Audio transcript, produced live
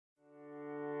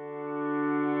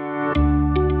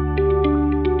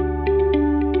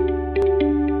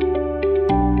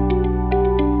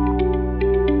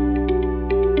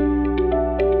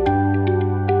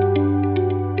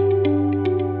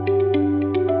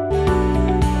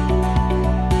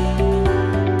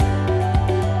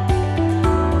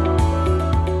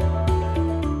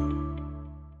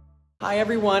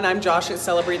everyone, I'm Josh at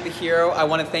Celebrate the Hero. I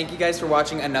want to thank you guys for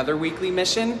watching another weekly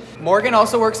mission. Morgan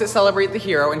also works at Celebrate the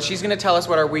Hero, and she's going to tell us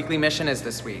what our weekly mission is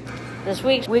this week. This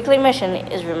week's weekly mission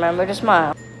is remember to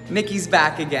smile. Nikki's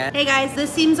back again. Hey guys,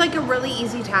 this seems like a really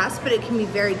easy task, but it can be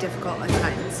very difficult at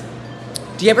times.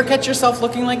 Do you ever catch yourself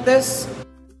looking like this?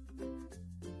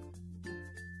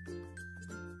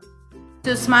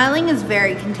 So smiling is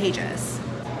very contagious.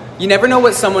 You never know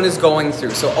what someone is going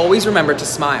through, so always remember to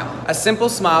smile. A simple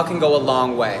smile can go a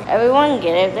long way. Everyone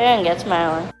get out there and get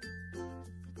smiling.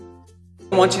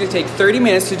 I want you to take 30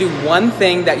 minutes to do one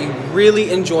thing that you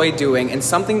really enjoy doing and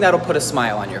something that'll put a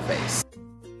smile on your face.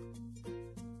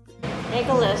 Make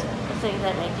a list of things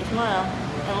that make you smile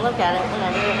and look at it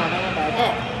whenever you're having a bad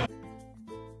day.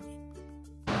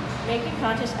 Make a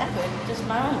conscious effort to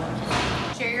smile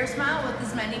more. Share your smile with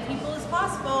as many people as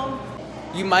possible.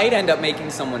 You might end up making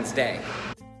someone's day.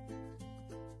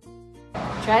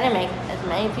 Try to make as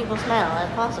many people smile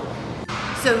as possible.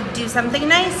 So do something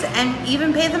nice and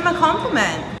even pay them a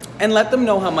compliment. And let them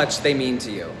know how much they mean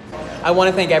to you. I want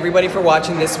to thank everybody for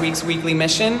watching this week's weekly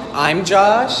mission. I'm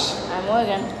Josh. I'm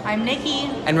Morgan. I'm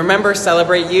Nikki. And remember,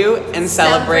 celebrate you and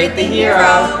celebrate the hero.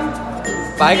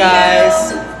 Bye See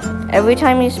guys. you. Every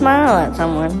time you smile at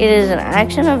someone, it is an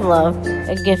action of love,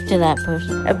 a gift to that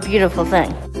person, a beautiful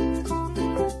thing.